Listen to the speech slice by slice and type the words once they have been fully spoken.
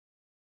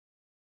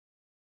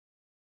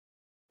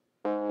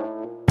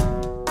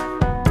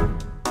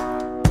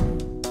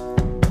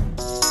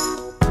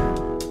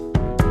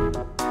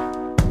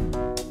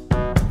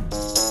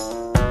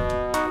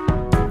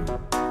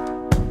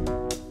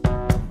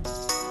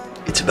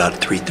It's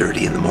about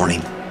 3:30 in the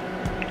morning,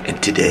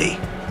 and today,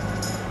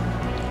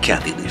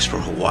 Kathie leaves for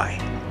Hawaii.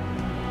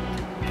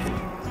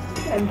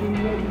 I'm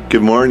getting ready.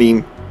 Good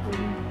morning.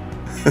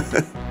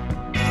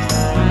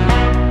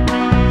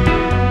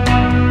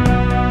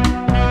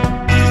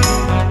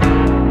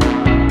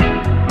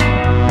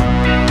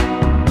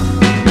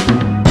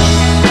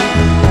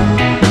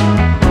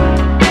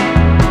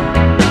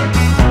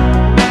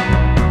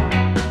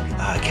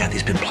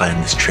 Kathie's been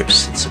planning this trip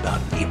since about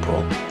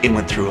April. It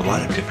went through a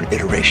lot of different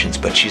iterations,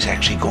 but she's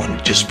actually going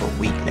just for a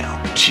week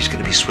now. She's going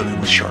to be swimming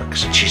with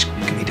sharks, and she's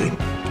going to be doing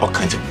all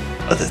kinds of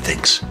other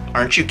things.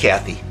 Aren't you,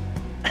 Kathie?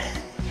 I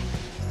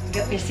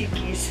got my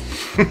suitcase.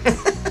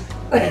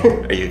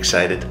 Are you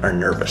excited or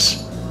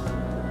nervous?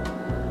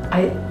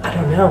 I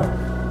don't know.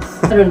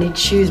 I don't need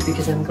shoes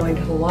because I'm going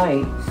to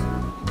Hawaii.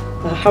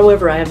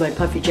 However, I have my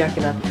puffy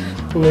jacket on.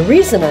 And the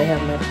reason I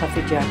have my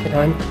puffy jacket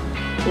on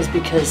is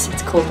because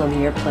it's cold on the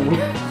airplane.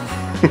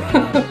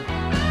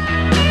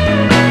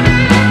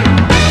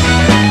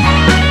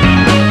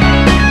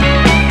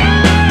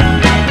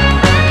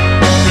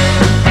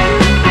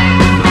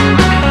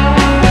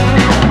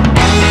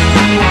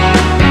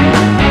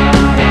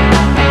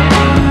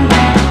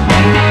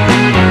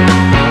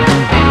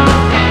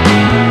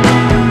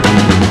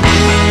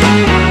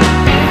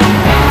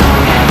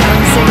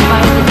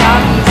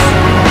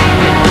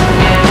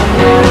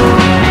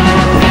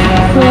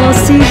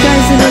 See you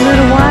guys in a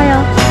little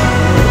while.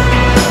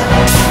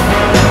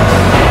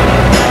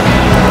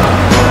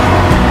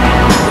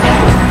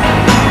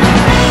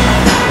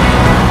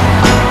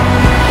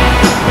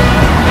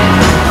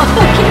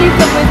 Oh, can you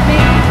come with me?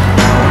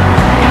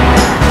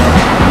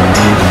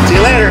 See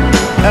you later.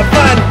 Have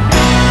fun.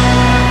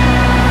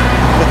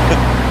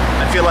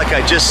 I feel like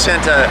I just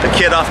sent a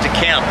kid off to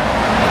camp.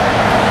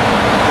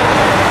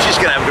 She's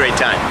gonna have a great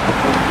time.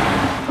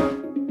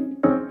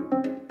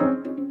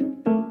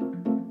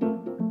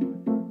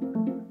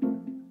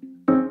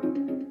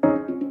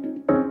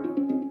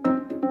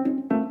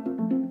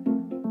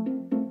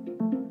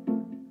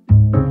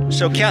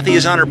 So Kathie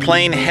is on her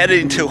plane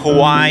headed to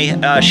Hawaii.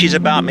 She's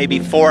about maybe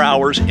 4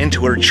 hours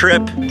into her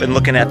trip. Been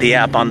looking at the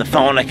app on the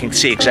phone. I can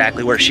see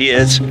exactly where she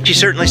is. She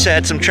certainly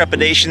had some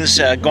trepidations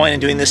going and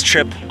doing this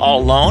trip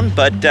all alone,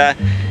 but it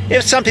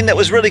was something that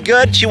was really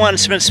good. She wanted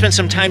to spend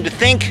some time to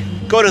think,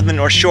 go to the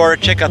North Shore,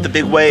 check out the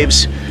big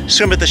waves,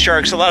 swim with the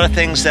sharks, a lot of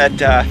things that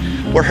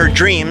were her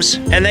dreams,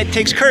 and that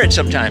takes courage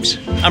sometimes.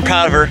 I'm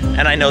proud of her,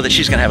 and I know that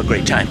she's gonna have a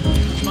great time.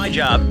 It's my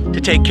job to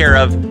take care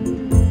of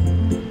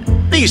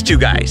these two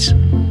guys.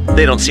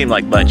 They don't seem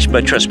like much,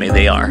 but trust me,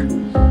 they are.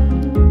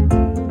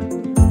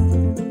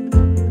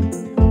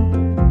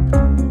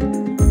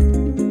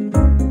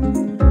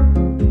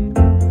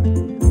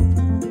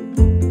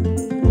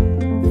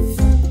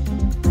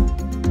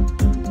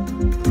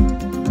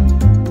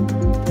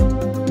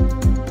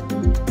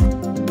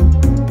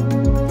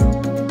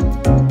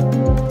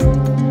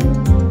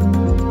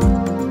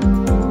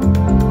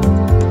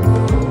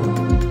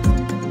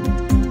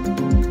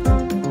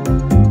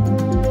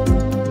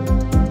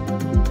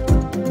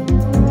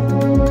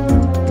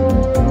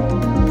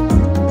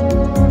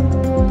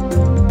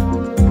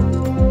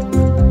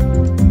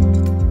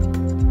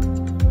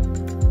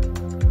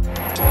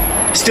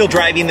 Still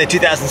driving the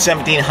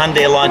 2017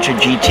 Hyundai Elantra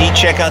GT.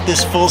 Check out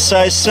this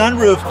full-size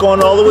sunroof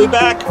going all the way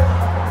back.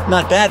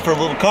 Not bad for a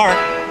little car.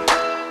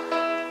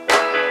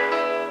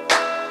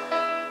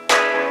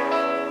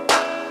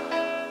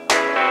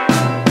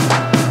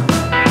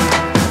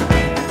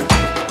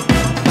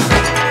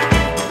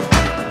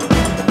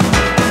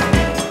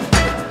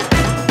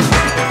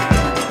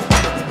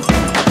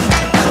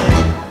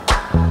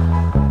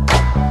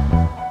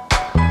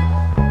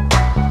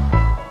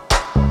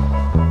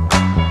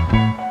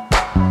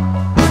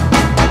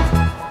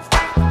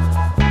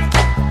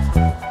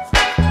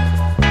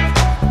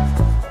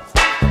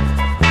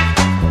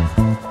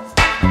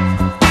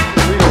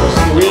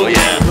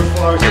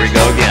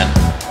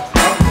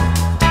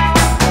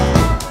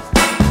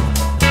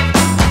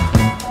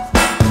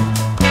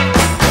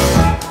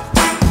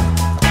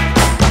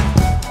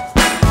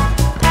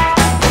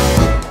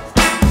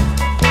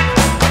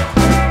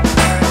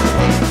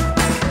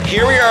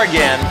 Here we are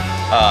again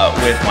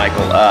with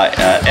Michael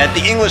at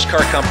the English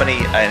Car Company.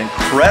 An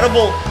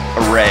incredible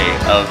array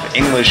of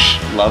English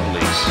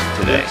lovelies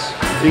today.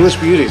 Yes. English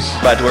beauties.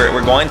 But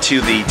we're going to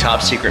the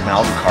top secret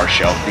Malibu car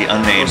show, the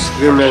unnamed.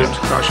 The unnamed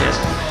car show.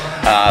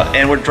 Yes.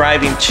 And we're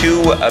driving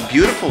two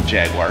beautiful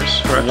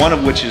Jaguars. Correct. One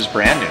of which is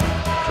brand new.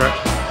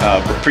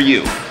 Correct. For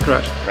you.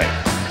 Correct. Right.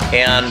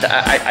 And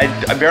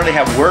I barely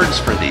have words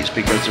for these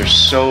because they're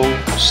so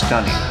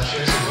stunning.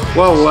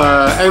 Well,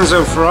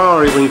 Enzo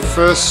Ferrari, when he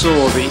first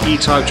saw the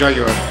E-Type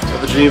Jaguar at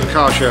the Geneva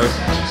Car Show,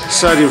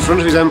 said in front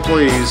of his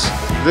employees,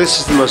 "This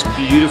is the most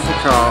beautiful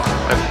car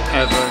I've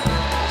ever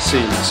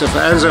seen." So for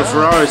Enzo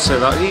Ferrari to say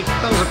that,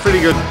 that was a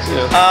pretty good, you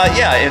know.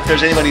 Yeah, if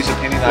there's anybody's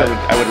opinion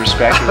I would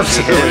respect, it would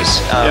be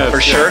his, Yes,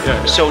 for sure.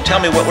 yeah. So tell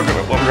me what we're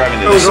driving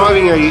today. We're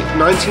driving a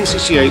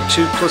 1968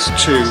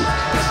 2+2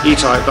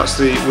 E-Type. That's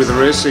with the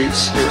rear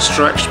seats. It was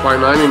stretched by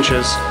 9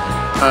 inches.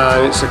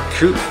 and it's a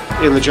coupe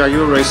in the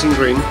Jaguar Racing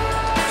Green,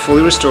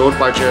 fully restored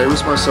by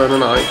James, my son,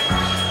 and I.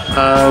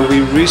 And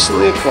we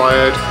recently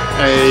acquired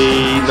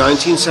a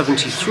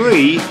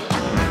 1973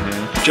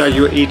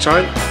 Jaguar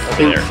E-Type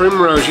in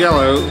Primrose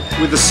Yellow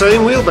with the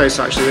same wheelbase.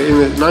 Actually, in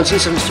the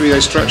 1973 they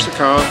stretched the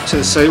car to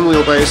the same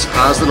wheelbase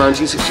as the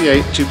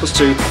 1968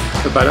 2+2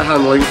 for better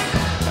handling.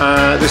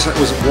 This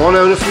was one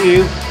owner from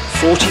you,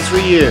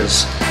 43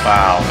 years.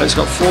 Wow. And it's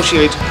got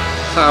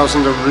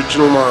 48,000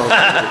 original miles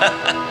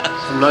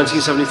from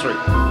 1973.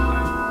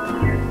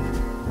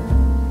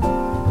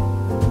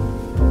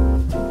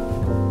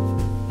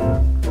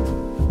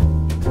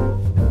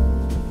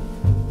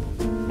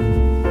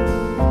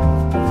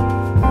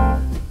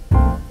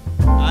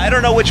 I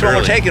don't know which one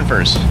we're taking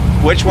first.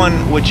 Which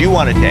one would you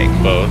want to take?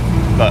 Both.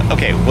 But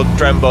okay, we'll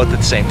drive them both at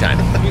the same time.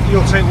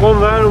 You'll take one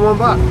there and one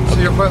back. So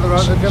you'll put the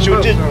right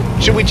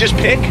and Should we just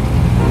pick?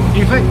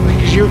 You pick,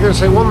 because you were going to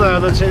say one there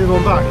and then take the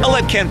one back. I'll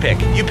let Ken pick.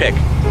 You pick.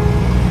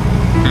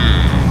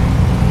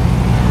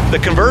 The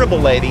convertible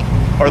lady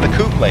or the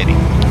coupe lady?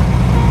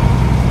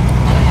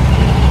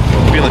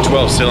 Feeling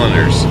 12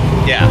 cylinders.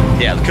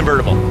 Yeah, the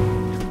convertible.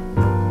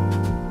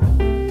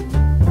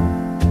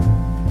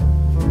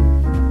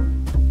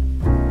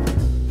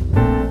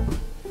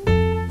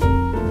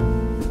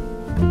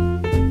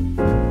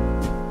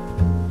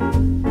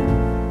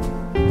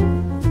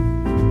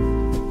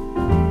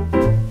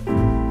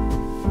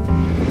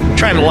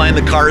 Trying to line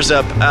the cars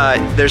up.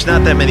 There's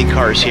not that many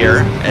cars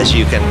here, as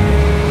you can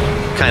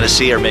kind of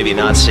see or maybe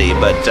not see,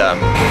 but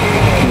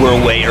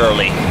we're way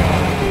early.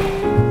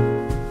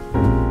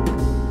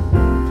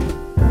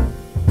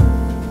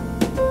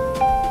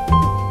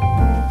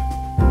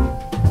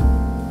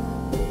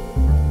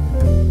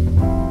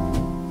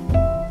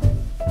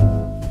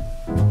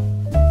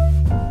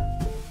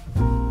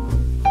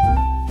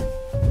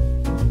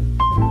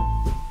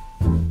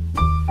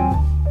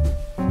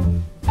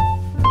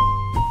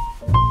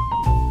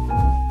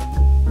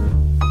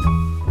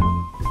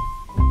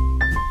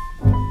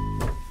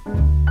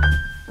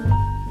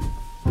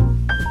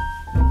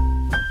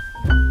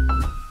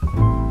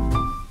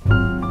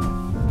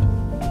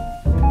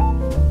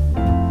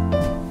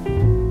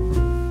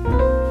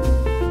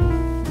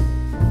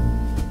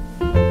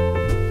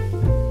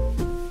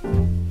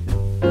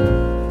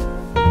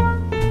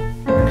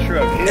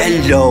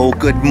 Hello,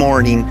 good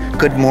morning,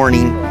 good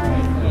morning.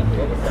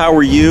 How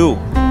are you?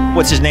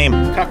 What's his name?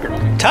 Tucker.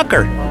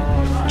 Tucker,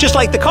 just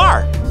like the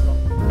car.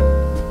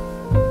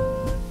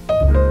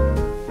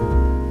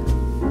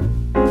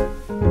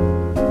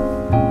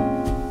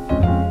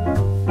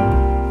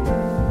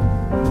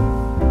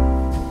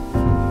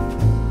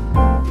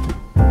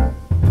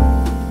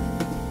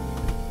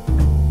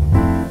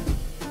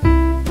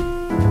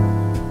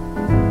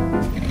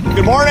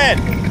 Good morning.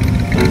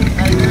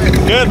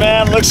 Good,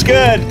 man, looks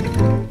good.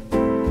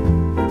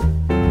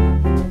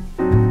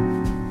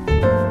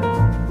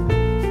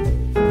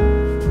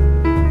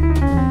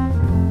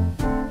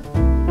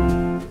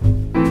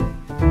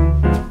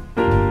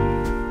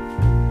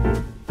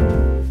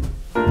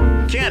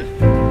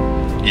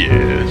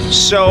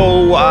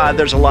 So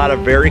there's a lot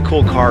of very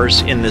cool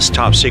cars in this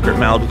top secret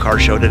Malibu car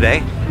show today.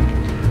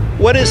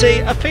 What is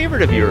a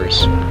favorite of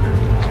yours?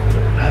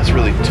 That's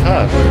really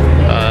tough.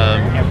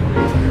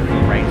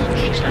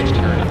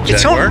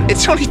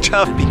 It's only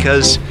tough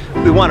because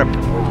we want to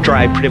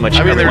drive pretty much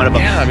every one of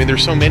them. Yeah, I mean,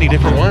 there's so many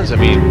different ones. I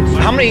mean,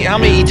 how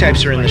many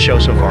E-Types are in the show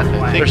so far?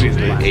 I think there's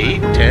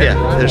 8, 10.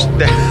 Yeah, there's.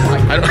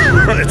 I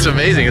don't, it's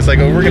amazing. It's like,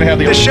 oh, we're gonna have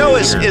the show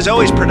is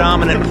always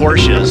predominant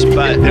Porsches,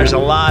 but there's a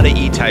lot of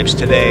E-Types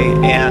today,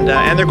 and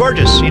they're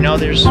gorgeous. You know,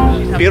 there's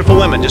beautiful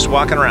women just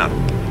walking around.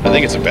 I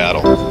think it's a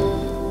battle.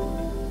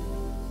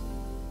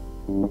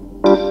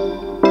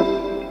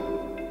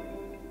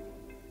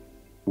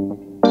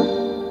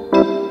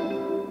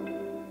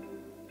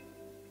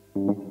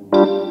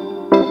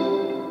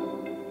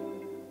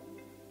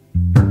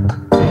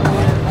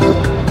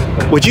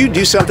 Would you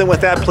do something with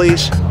that,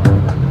 please?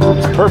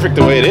 It's perfect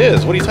the way it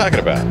is. What are you talking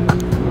about?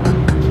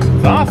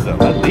 It's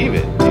awesome. I'd leave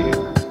it, dude.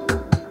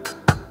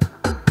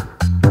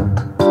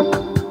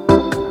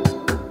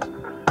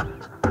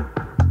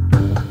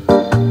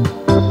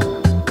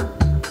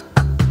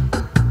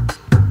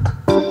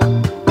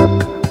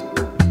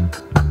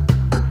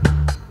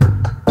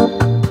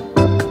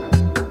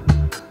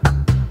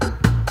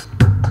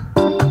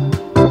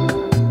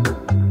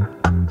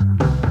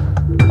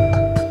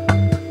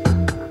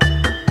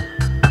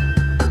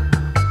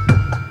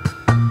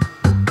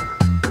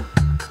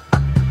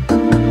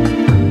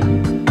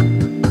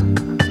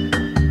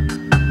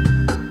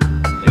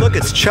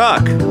 It's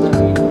Chuck.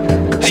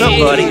 What's up,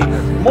 buddy?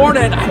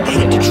 Morning. I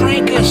made it to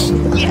Trancas.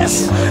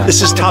 Yes.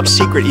 This is top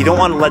secret. You don't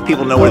want to let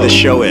people know where this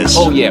show is.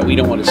 Oh yeah, we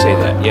don't want to say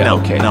that. Yeah. No,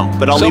 okay. No,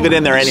 but I'll leave it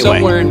in there anyway.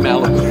 Somewhere in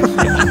Malibu.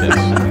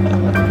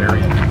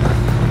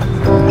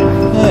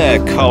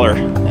 That color.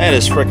 That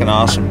is freaking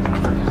awesome.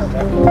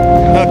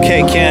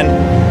 Okay, Ken,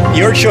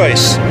 your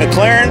choice: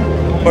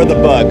 McLaren or the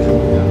Bug.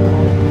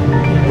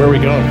 Where are we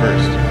going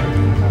first?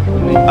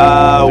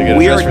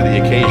 We are for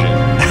the occasion.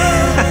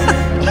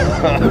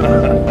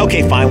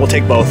 Okay, fine, we'll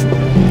take both.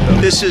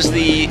 This is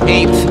the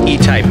 8th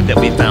E-Type that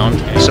we've found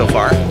so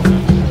far.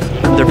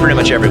 They're pretty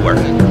much everywhere.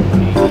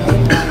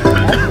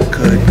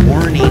 Good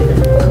morning.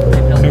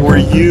 How are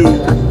you?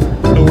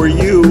 How are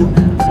you?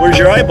 Where's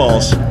your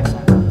eyeballs?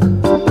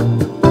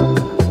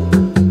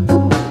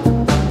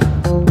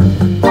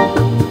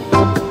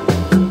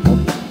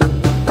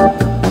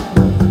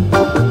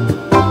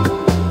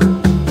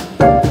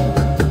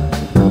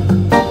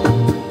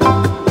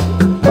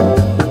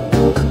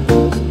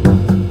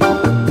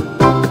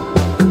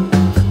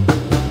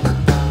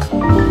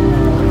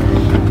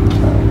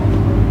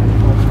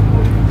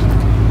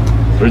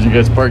 Where'd you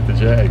guys park the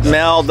Jags?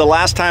 Mel, the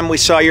last time we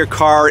saw your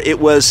car, it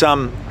was,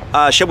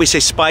 shall we say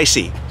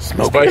spicy?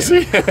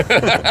 Spicy?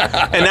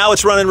 And now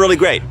it's running really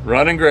great.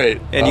 Running great.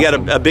 And awesome.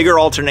 you got a bigger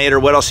alternator.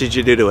 What else did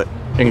you do to it?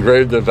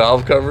 Engraved the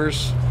valve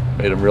covers,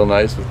 made them real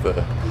nice with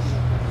the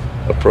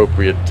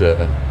appropriate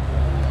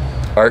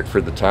art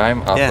for the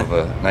time off of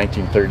a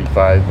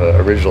 1935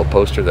 original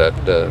poster that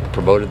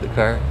promoted the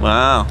car.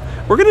 Wow.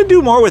 We're gonna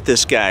do more with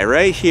this guy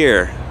right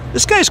here.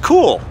 This guy's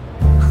cool.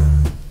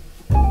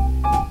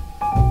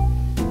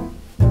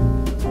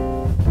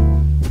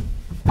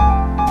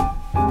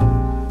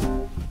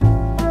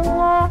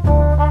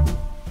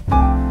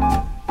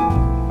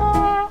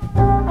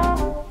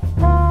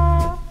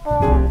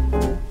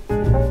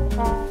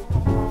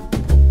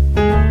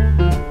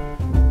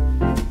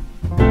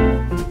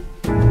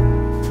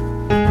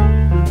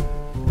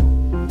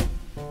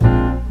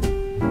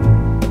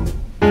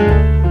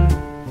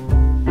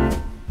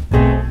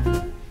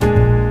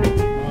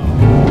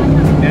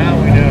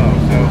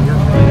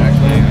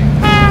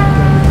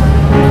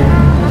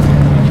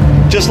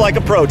 Just like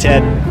a pro,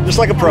 Ted. Just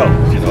like a pro.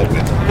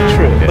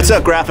 True. What's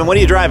up, Graffin? What are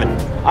you driving?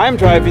 I'm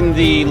driving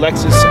the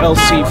Lexus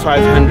LC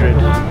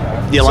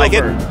 500. You like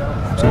it?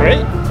 It's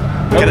great.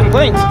 No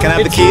complaints. Can I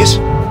have the keys?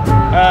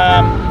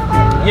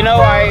 You know,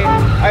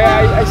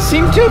 I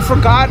seem to have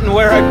forgotten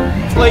where I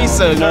place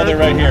those. No, they're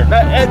right here.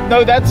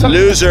 No, that's something.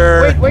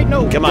 Loser. Wait,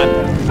 no. Come on.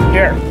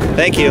 Here.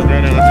 Thank you. No,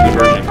 that's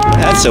the version.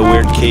 That's a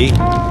weird key.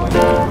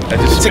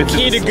 It's a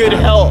key to good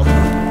health.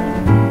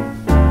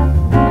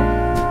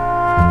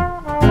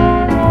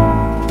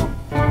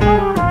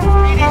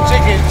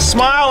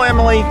 Smile,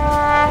 Emily.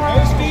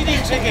 No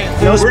speeding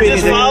tickets. No speeding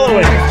tickets.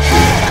 Following.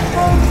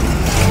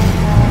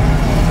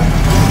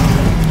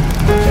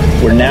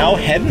 We're now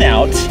heading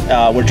out.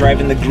 We're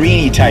driving the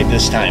green E-Type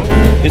this time.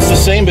 It's the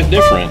same but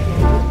different.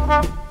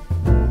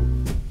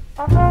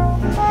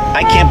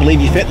 I can't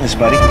believe you fit in this,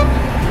 buddy.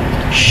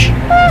 Shh.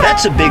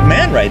 That's a big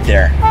man right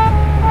there.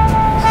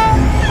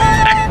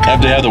 I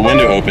have to have the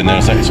window open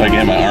though, so I can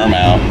get my arm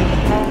out.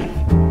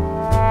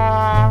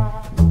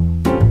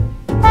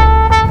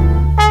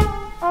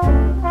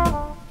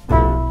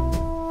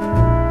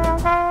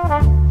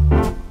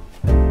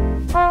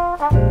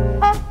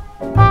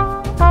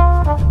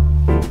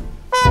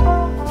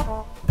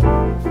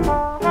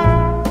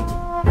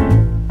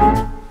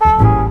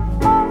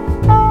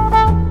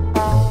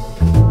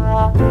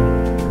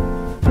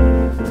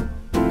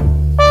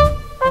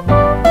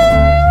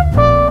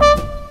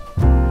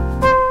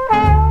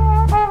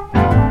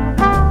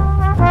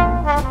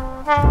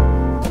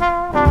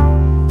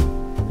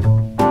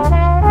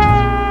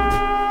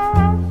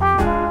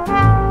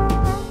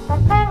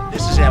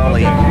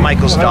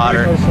 Michael's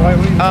daughter.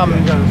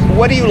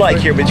 What do you like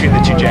here between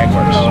the two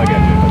Jaguars?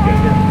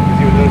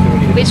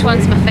 Which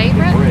one's my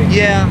favorite?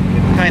 Yeah,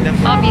 kind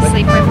of.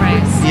 Obviously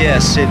Primrose.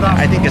 Yes,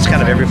 I think it's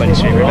kind of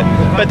everybody's favorite.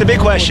 But the big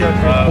question,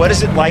 what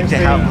is it like to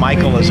have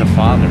Michael as a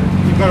father?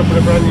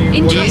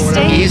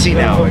 Interesting. Easy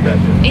now.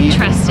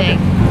 Interesting.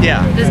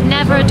 Yeah. There's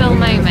never a dull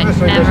moment.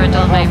 Never a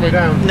dull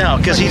moment. No,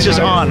 because he's just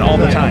on all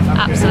the time.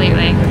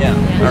 Absolutely. Yeah.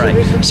 All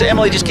right. So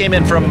Emily just came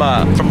in from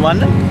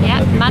London?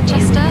 Yeah,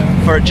 Manchester.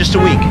 For just a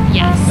week?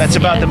 Yes. That's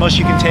about the most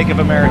you can take of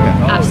America.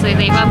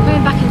 Absolutely. Well, I'm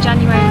going back in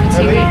January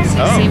for 2 weeks,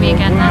 so see me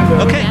again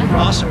then. Okay, Yeah.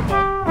 awesome.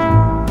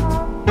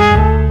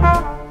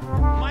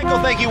 Michael,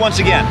 thank you once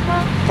again.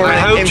 For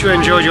I hope you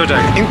enjoyed your day.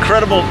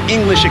 Incredible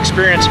English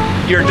experience.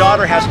 Your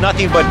daughter has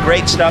nothing but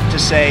great stuff to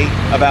say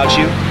about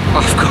you.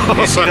 Of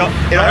course. It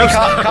only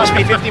cost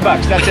me $50,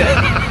 that's it.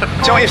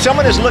 So if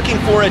someone is looking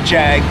for a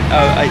Jag,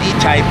 an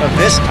E-Type of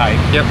this type,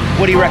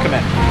 what do you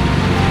recommend?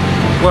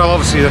 Well,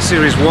 obviously the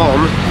Series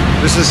 1.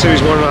 This is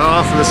Series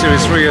 1.5 and the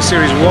Series 3. A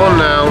Series 1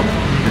 now,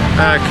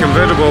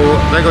 convertible,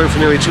 they're going for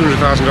nearly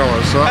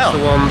 $200,000. So that's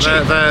the one,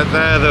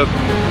 they're the...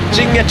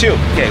 So you can get two.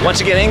 Okay,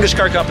 once again, English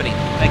Car Company.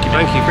 Thank you,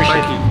 man. Thank you,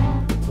 Appreciate thank it. you.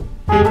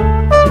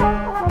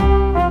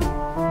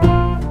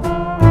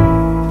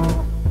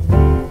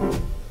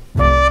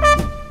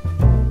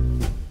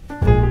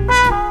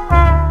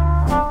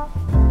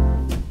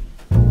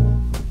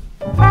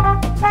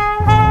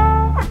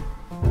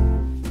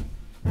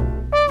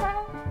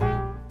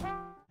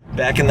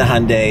 Back in the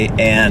Hyundai,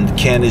 and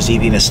Ken is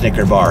eating a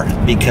Snicker bar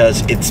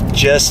because it's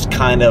just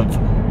kind of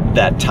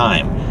that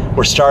time.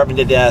 We're starving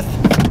to death.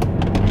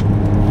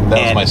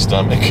 That was my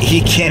stomach.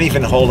 He can't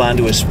even hold on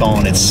to his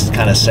phone. It's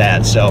kind of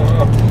sad. So,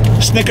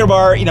 Snicker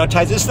bar, you know,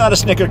 it's not a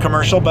Snicker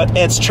commercial, but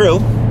it's true.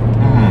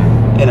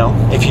 you know,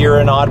 if you're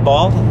an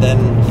oddball, then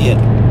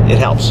it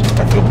helps.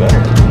 I feel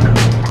better.